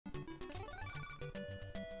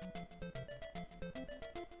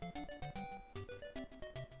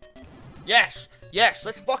Yes! Yes!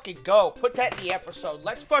 Let's fucking go! Put that in the episode.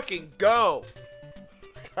 Let's fucking go!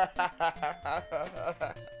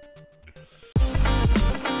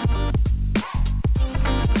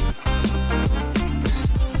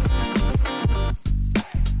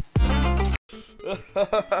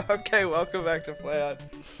 Okay, welcome back to Play On.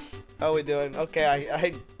 How we doing?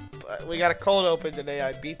 Okay, we got a cold open today.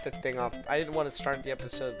 I beat the thing off. I didn't want to start the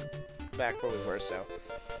episode back where we were, so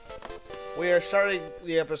we are starting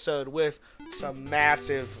the episode with some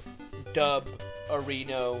massive dub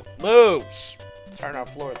arena moves. Turn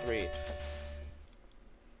off floor 3.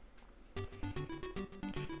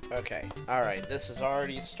 Okay, alright, this is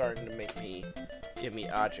already starting to give me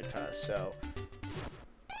agita, so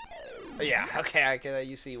yeah, okay,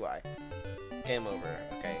 you see why. Game over.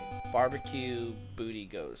 Okay, barbecue booty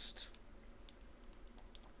ghost.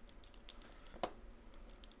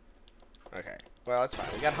 Okay, well, that's fine.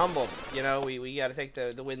 We got humbled, you know. We got to take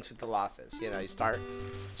the wins with the losses. You know, you start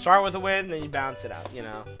with a win, then you bounce it out. You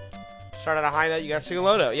know, start at a high note, you got to sing a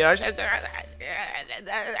low note. You know,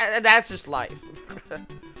 that's just life.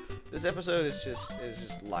 This episode is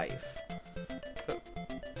just life.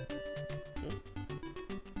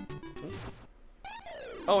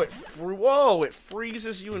 Oh, it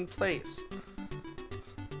freezes you in place.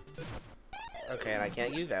 Okay, and I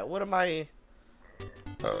can't use that. What am I?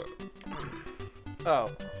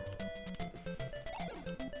 Oh.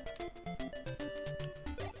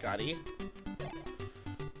 Got he?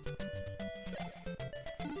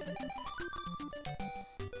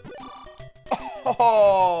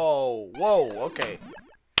 Oh, whoa, okay.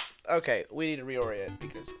 Okay, we need to reorient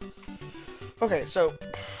because... Okay, so...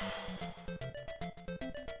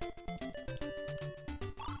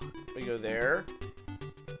 We go there.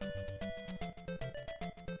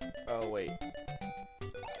 Oh, wait.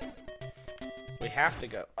 We have to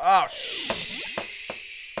go. Oh, shh.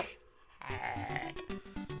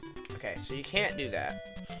 Okay, so you can't do that.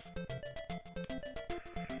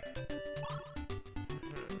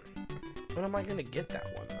 When am I gonna get that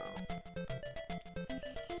one, though?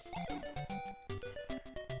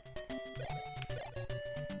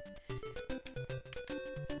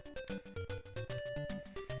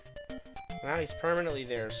 Now he's permanently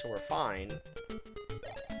there, so we're fine.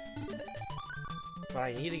 But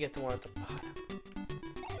I need to get the one at the bottom.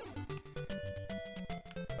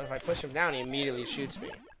 But if I push him down, he immediately shoots me.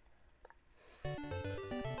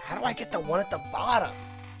 How do I get the one at the bottom?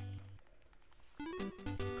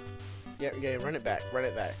 Yeah, run it back, run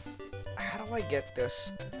it back. How do I get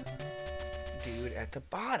this dude at the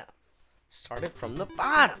bottom? Started from the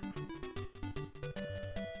bottom.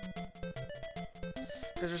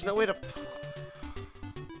 Because there's no way to...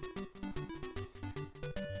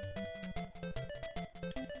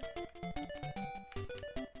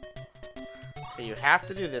 Okay, you have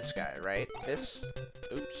to do this guy, right? This...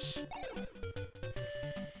 Oops.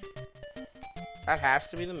 That has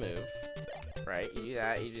to be the move. Right? You do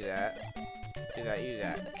that, you do that. Do that, you do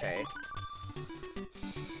that. Okay.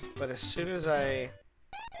 But as soon as I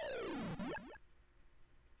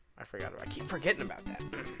forgot about it. I keep forgetting about that.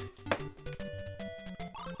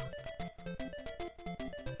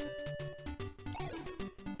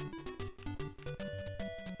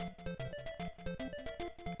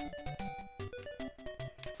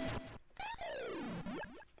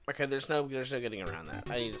 Okay, there's no getting around that.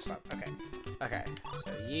 I need to stop. Okay. Okay.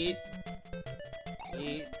 So yeet.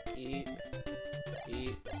 Eat, eat,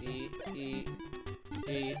 eat, eat, eat,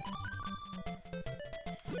 eat,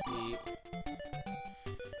 eat.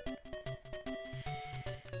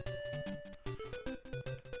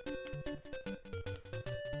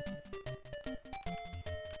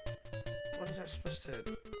 What is that supposed to...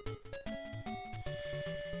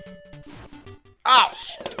 Oh,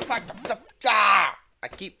 shit! Fuck the... Ah! I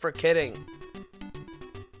keep forgetting.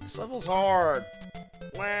 This level's hard.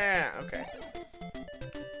 Wah! Okay.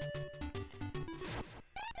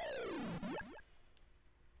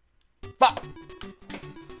 Fuck!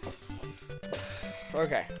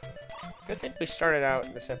 Okay. Good thing we started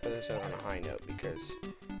out this episode on a high note because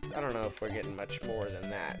I don't know if we're getting much more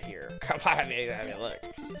than that here. Come on, I mean look.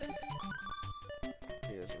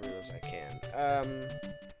 Be as real as I can.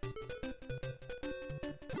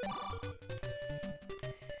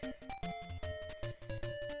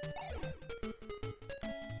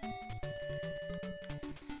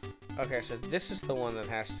 Okay, so this is the one that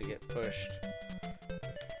has to get pushed.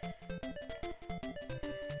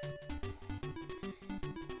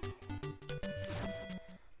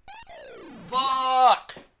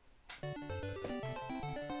 Fuck!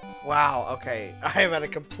 Wow, okay. I am at a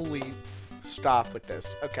complete stop with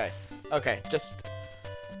this. Okay. Okay, just...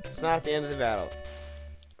 It's not the end of the battle.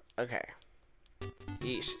 Okay.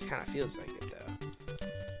 Yeesh, it kind of feels like it, though.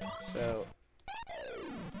 So...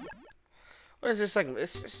 What is this like?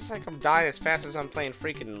 It's just like I'm dying as fast as I'm playing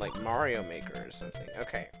freaking, like, Mario Maker or something.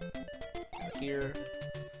 Okay. Here.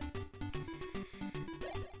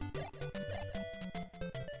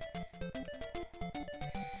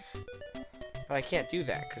 But I can't do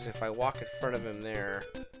that, because if I walk in front of him there...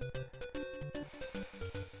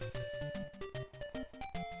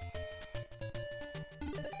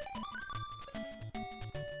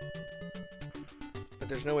 But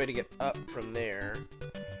there's no way to get up from there.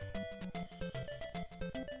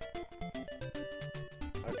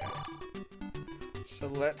 Okay. So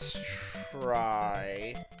let's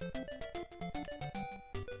try...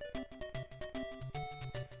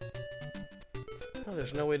 Oh,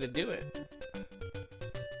 there's no way to do it.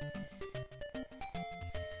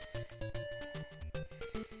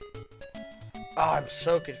 Oh, I'm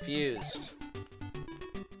so confused.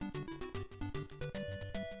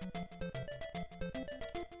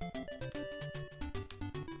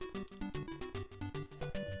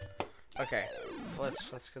 Okay,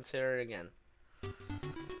 let's consider it again.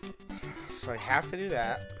 So I have to do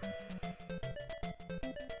that.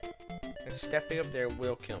 And stepping up there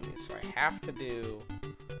will kill me, so I have to do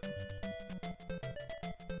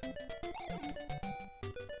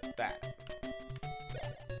that.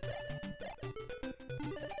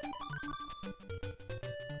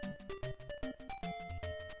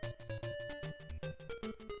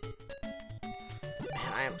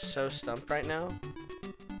 Man, I am so stumped right now.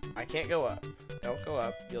 I can't go up. Don't go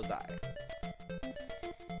up, you'll die.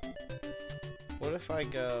 What if I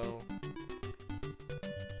go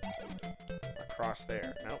across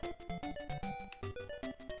there? Nope.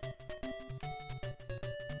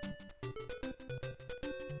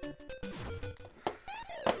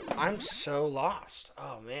 I'm so lost.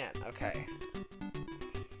 Oh man, okay.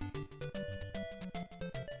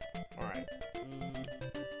 Alright.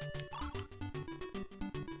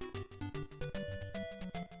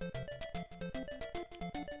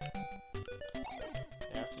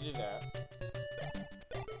 I have to do that.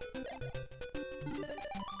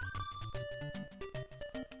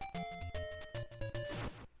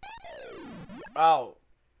 Oh.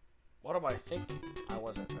 What am I thinking? I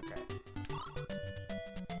wasn't. Okay.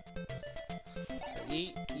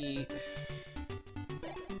 Eat, eat.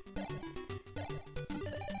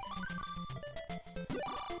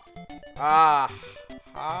 Ah.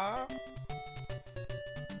 Huh?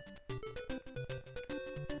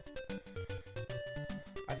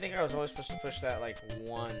 I think I was always supposed to push that, like,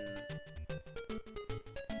 one.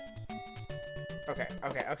 Okay,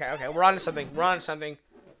 okay, okay, okay. We're on to something. We're on to something.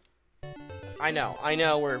 I know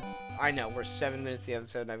we're 7 minutes the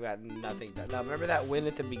episode and I've got nothing done. Now, remember that win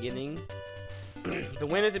at the beginning? The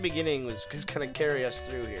win at the beginning was just gonna carry us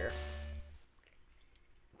through here.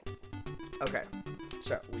 Okay,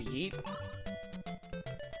 so we yeet.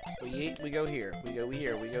 We yeet, we go here. We go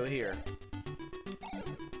here, we go here.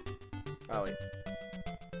 Oh, wait.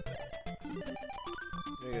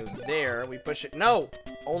 We go there, we push it. No!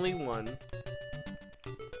 Only one.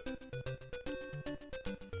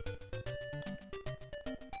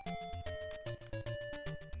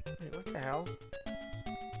 Wait, what the hell?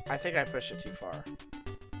 I think I pushed it too far.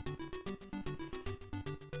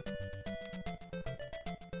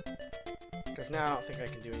 Because now I don't think I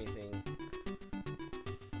can do anything.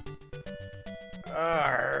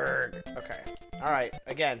 Arrgh. Okay. Alright,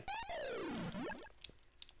 again.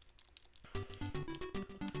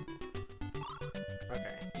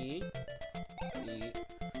 Okay. E. E.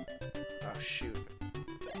 Oh, shoot.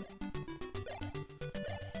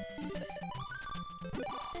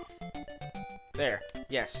 There.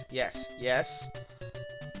 Yes, yes, yes.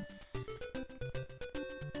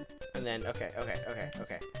 And then, okay.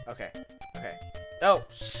 Oh,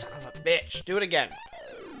 son of a bitch. Do it again.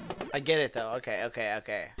 I get it, though. Okay.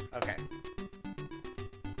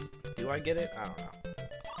 Do I get it? I don't know.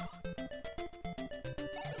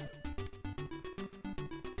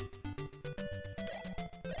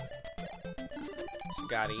 So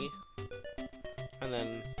got E. And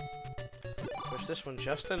then push this one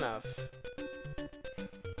just enough.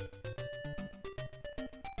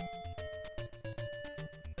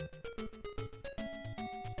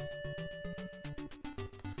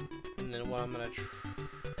 And then what I'm gonna try to do.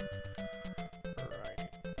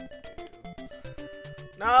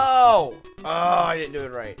 No! Oh, I didn't do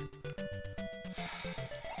it right.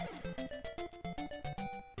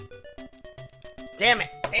 Damn it!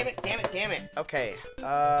 Damn it! Okay.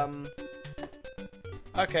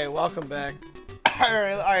 Okay, welcome back.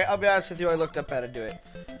 Alright, I'll be honest with you, I looked up how to do it.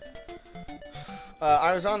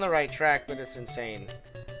 I was on the right track, but it's insane.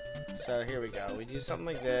 So here we go. We do something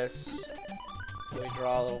like this. We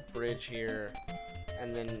draw a little bridge here.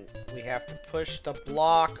 And then we have to push the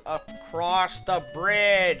block across the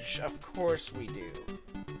bridge. Of course we do.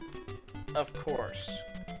 Of course.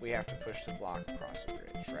 We have to push the block across the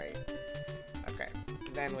bridge, right? Okay.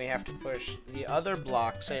 Then we have to push the other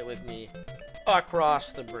block, say it with me,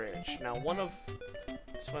 across the bridge. Now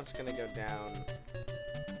this one's gonna go down.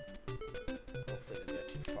 Hopefully it doesn't go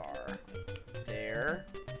too far. There.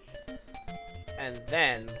 And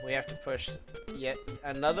then we have to push yet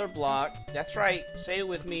another block. That's right. Say it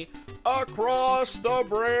with me. Across the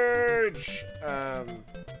bridge. Oh,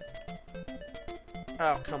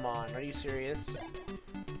 come on. Are you serious?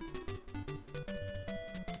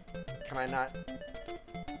 Can I not?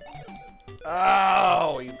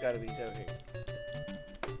 Oh, you've got to be joking.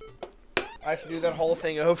 I have to do that whole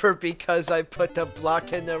thing over because I put the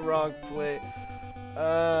block in the wrong place.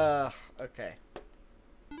 Okay.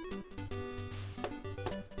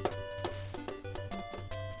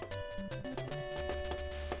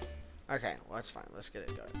 Okay, well that's fine. Let's get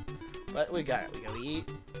it going. But we got it. We gotta eat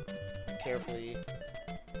carefully. Or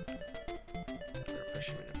push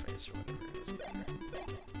him into place or whatever.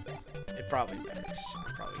 It probably matters.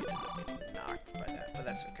 I'm probably gonna end up getting knocked by that, but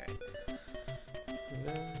that's okay.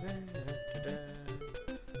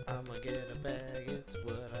 I'ma get a bag, it's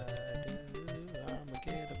what I do. I'ma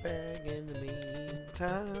get a bag in the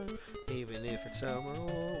meantime. Even if it's summer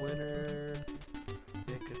or winter.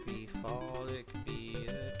 It could be fall, it could be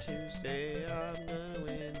a Tuesday. I'm gonna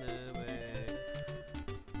win the bag.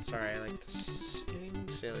 Sorry, I like to sing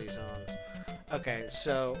silly songs. Okay,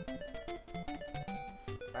 so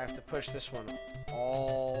I have to push this one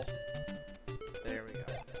all. There we go.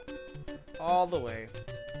 All the way.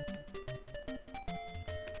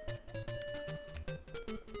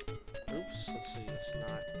 Oops, let's see, it's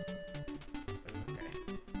not. Okay.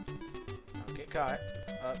 Don't get caught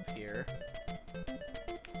up here.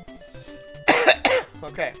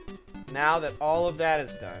 Okay, now that all of that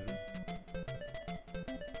is done,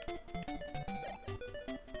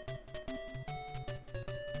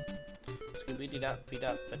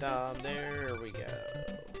 Scooby-Dee-Dop-Dee-Dop-Dee-Dum, there we go.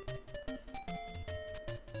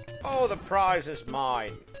 Oh, the prize is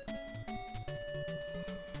mine.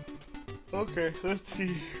 Okay, let's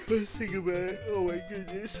see. Let's think about it. Oh my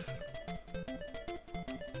goodness.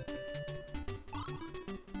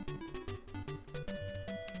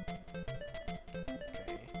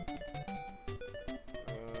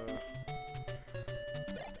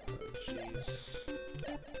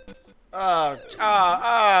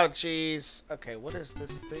 Oh, jeez. Okay, what does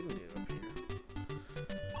this thing do up here?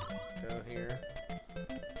 Go here.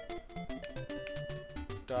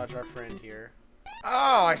 Dodge our friend here.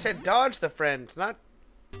 Oh, I said dodge the friend, not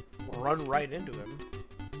run right into him.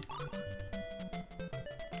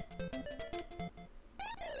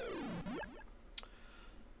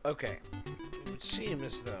 Okay. It would seem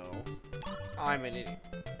as though I'm an idiot.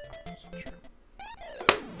 Oh, that's not true.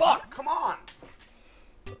 Fuck! Come on!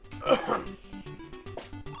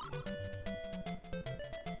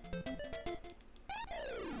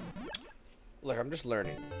 Look, I'm just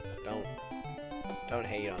learning. Don't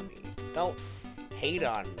hate on me. Don't hate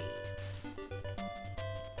on me.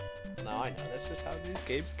 No, I know. That's just how these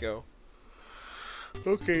games go.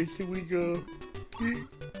 Okay, so we go. We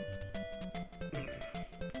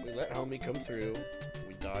let homie come through.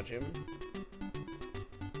 We dodge him.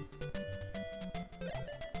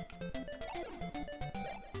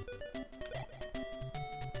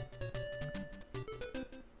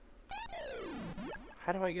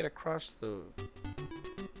 How do I get across the...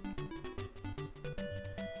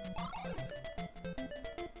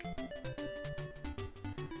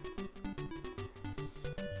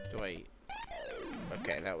 Do I...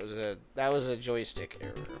 Okay, that was a joystick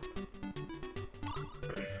error.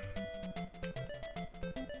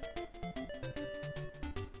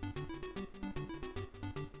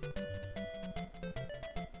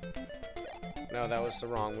 No, that was the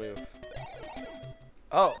wrong move.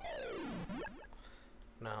 Oh!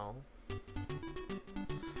 No.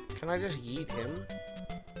 Can I just yeet him?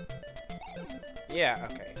 Yeah,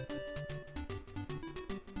 okay.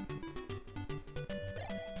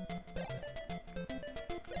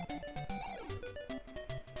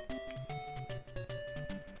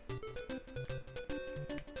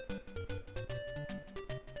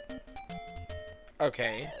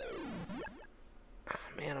 Okay. Oh,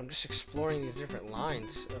 man, I'm just exploring these different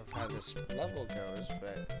lines of how this level goes,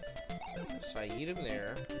 but... So I eat him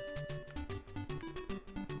there.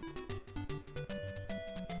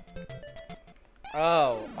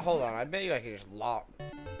 Oh, hold on. I bet you I can just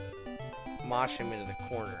mosh him into the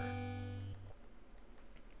corner.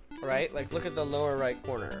 Right? Like, look at the lower right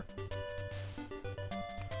corner.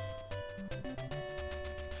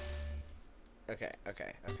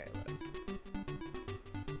 Okay. Look.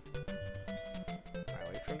 Alright,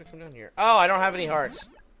 wait for him to come down here. Oh, I don't have any hearts.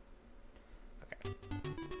 Okay.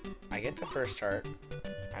 I get the first heart.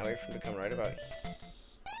 I wait for him to come right about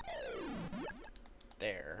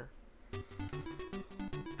there.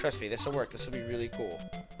 Trust me, this will work. This will be really cool.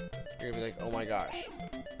 You're gonna be like, oh my gosh.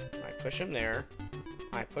 I push him there.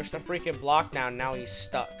 I push the freaking block down. Now he's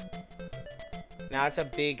stuck. Now it's a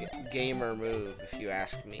big gamer move, if you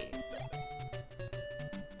ask me.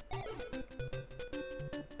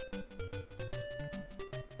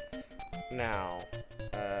 Now,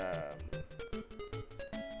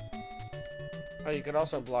 oh, you could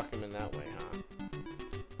also block him in that way, huh?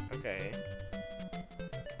 Okay.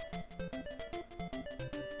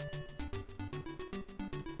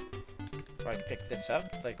 If I pick this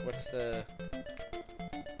up, like, what's the...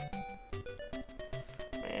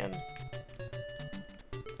 Man.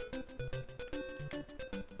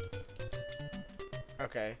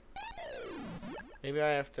 Okay. Maybe I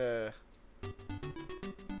have to...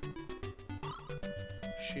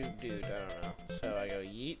 shoot dude, I don't know. So I go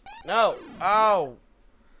yeet. No! Oh!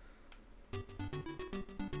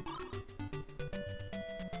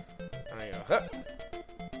 I go, huh!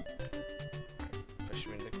 Push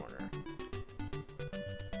him in the corner.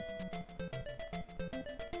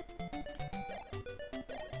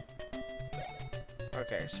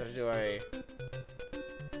 Okay, so do I...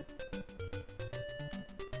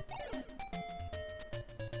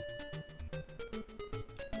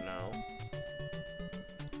 No.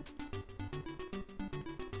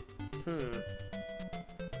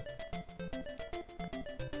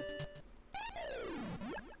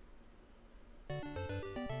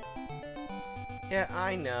 Yeah,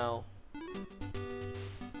 I know.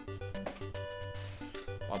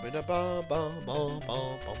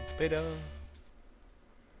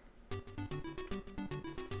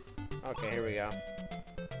 Okay, here we go.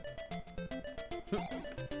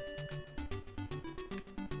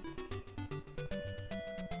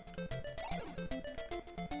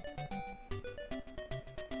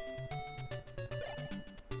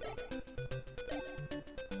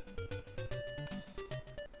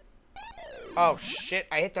 Oh shit,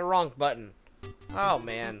 I hit the wrong button. Oh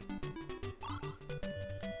man.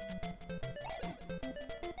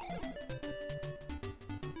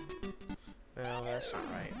 No, that's not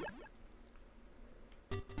right.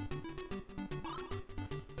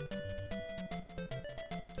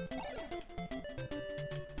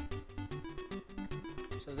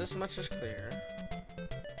 So this much is clear.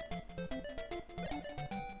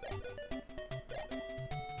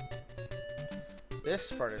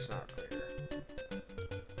 This part is not clear.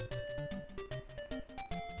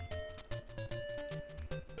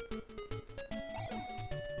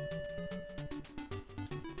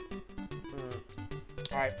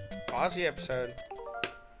 Alright, pause the episode.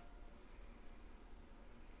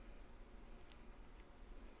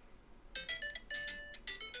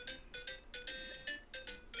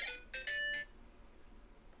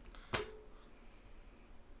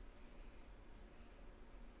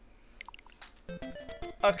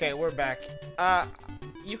 Okay, we're back.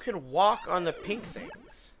 You can walk on the pink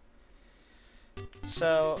things.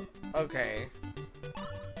 So, okay.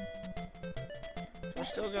 We're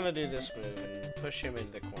still gonna do this move and push him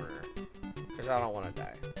into the corner. Because I don't want to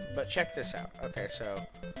die. But check this out. Okay, so...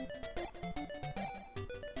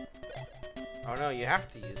 Oh no, you have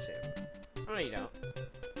to use him. Oh no, you don't.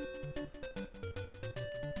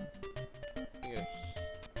 You go...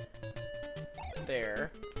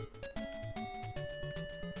 There.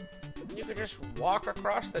 You could just walk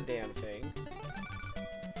across the damn thing.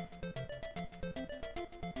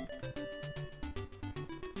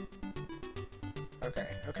 Okay,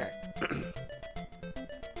 okay.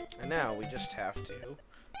 And now we just have to...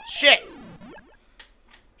 Shit!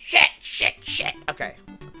 Shit, shit, shit! Okay.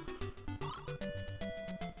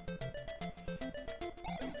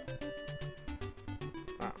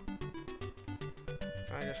 Wow.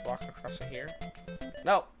 Can I just walk across it here?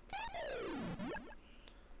 No!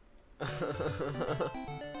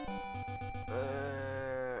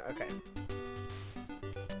 Okay.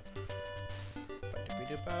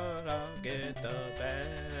 I'll get the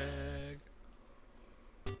bag.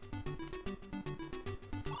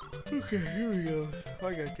 Okay, here we go.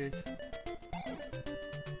 I got this.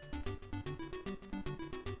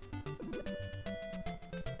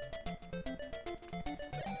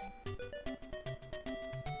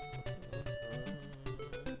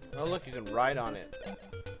 Oh look, you can ride on it.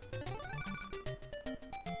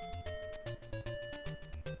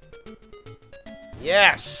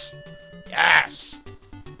 Yes! Yes!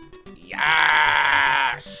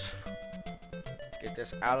 Yes! Get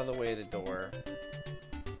this out of the way of the door.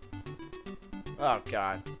 Oh,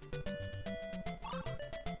 God.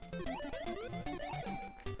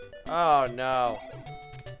 Oh, no.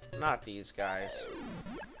 Not these guys.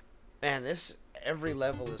 Man, this... Every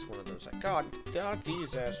level is one of those, like, God,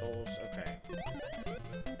 these assholes. Okay.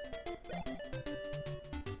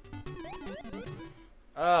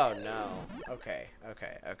 Oh, no. Okay.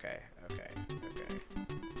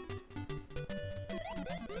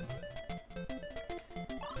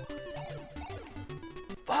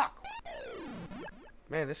 Fuck!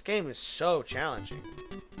 Man, this game is so challenging.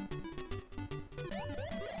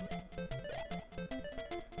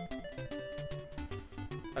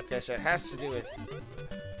 Okay, so it has to do with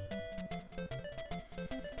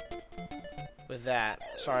that.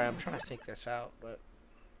 Sorry, I'm trying to think this out, but...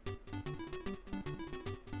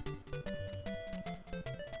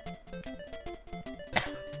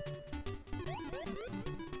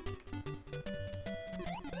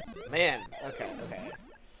 Man, okay.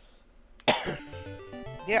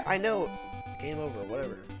 Yeah, I know. Game over,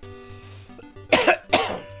 whatever.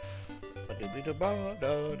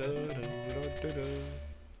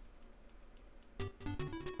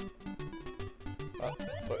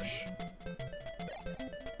 Push.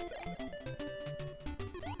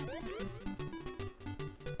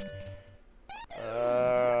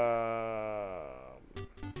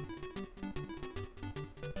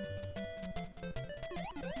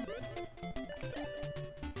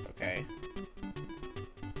 Okay.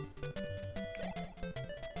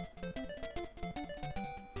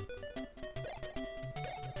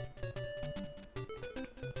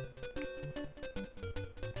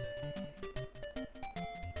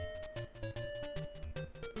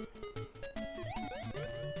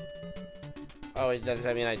 Oh, does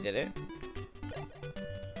that mean I did it?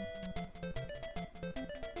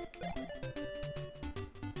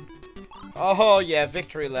 Oh, yeah,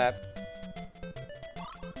 victory lap.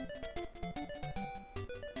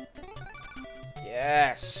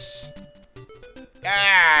 Yes.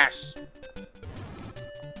 Yes!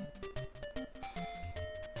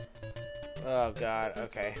 Oh, God,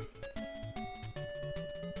 okay.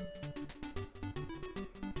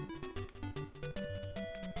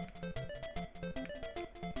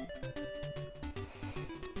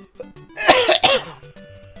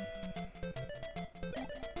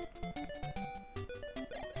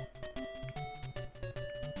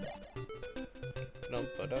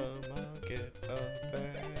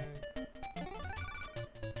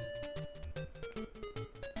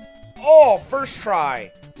 Oh, first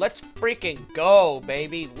try. Let's freaking go,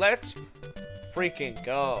 baby. Let's freaking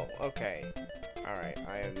go. Okay. Alright,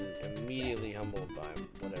 I am immediately humbled by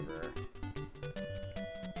whatever.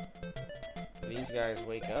 Do these guys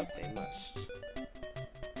wake up? They must.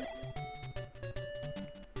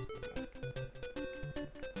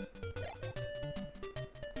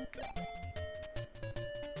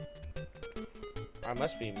 I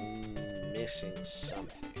must be missing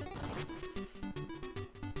something.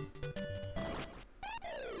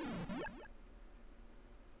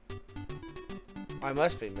 I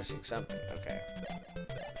must be missing something. Okay.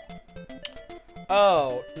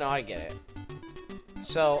 Oh, no, I get it.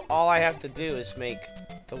 So, all I have to do is make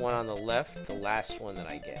the one on the left the last one that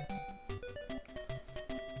I get.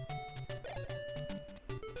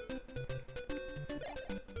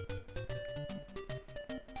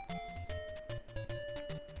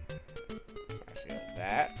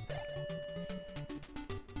 That.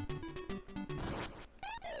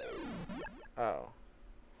 Oh.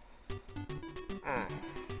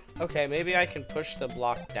 Okay, maybe I can push the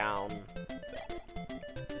block down.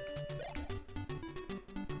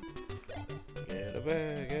 Get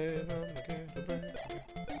away, get away.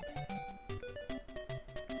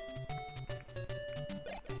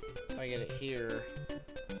 If I get it here.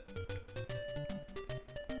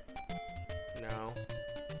 No.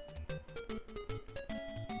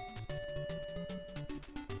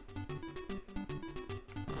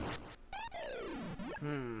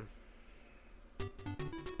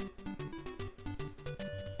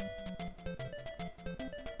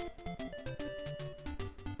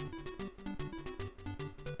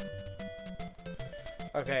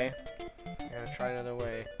 Okay. I'm gonna try another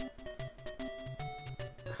way.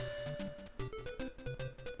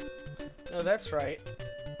 No, that's right.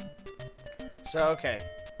 So, okay.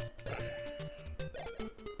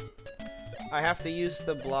 I have to use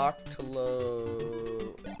the block to load...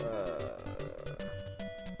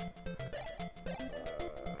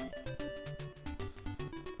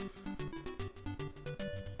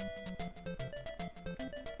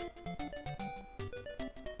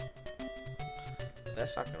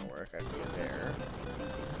 That's not gonna work. I have to go there.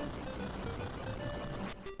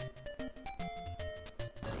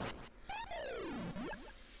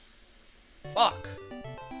 Fuck!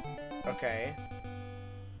 Okay.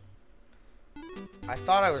 I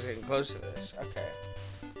thought I was getting close to this. Okay.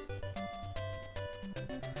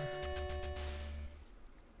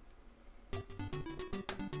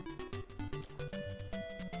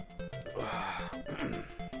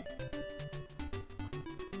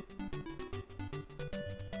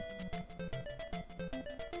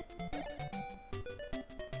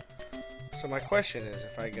 So my question is,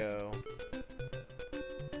 if I go...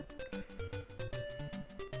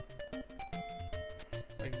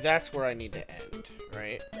 like, that's where I need to end,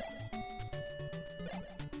 right?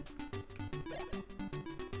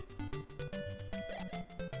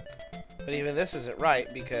 But even this isn't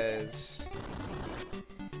right, because...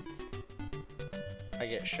 I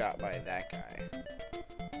get shot by that guy.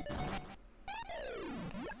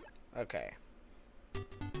 Okay.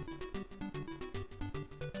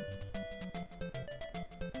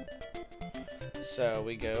 So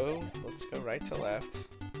we go, let's go right to left.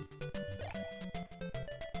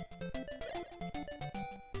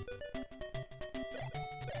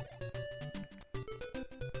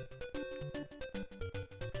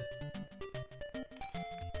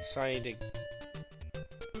 So I need to,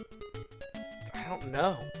 I don't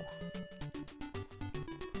know.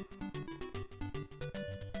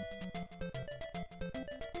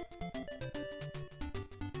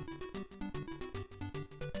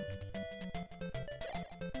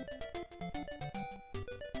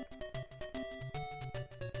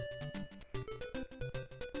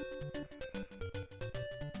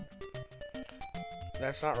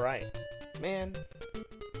 That's not right. Man.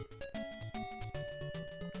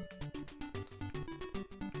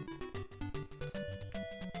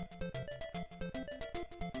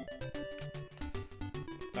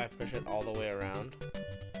 I push it all the way around.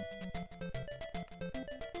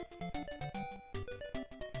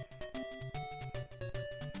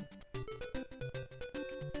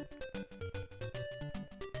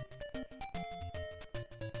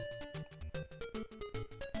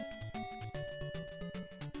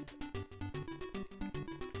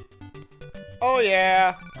 Oh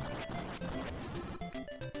yeah!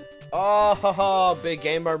 Oh, big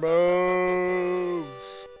gamer moves!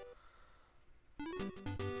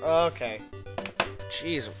 Okay.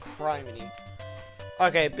 Jeez, I'm criminy.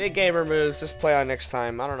 Okay, big gamer moves. Let's play on next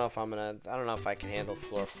time. I don't know if I can handle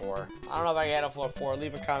floor 4. I don't know if I can handle floor 4.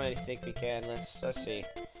 Leave a comment if you think we can. Let's see.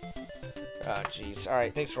 Oh, jeez.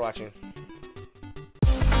 Alright, thanks for watching.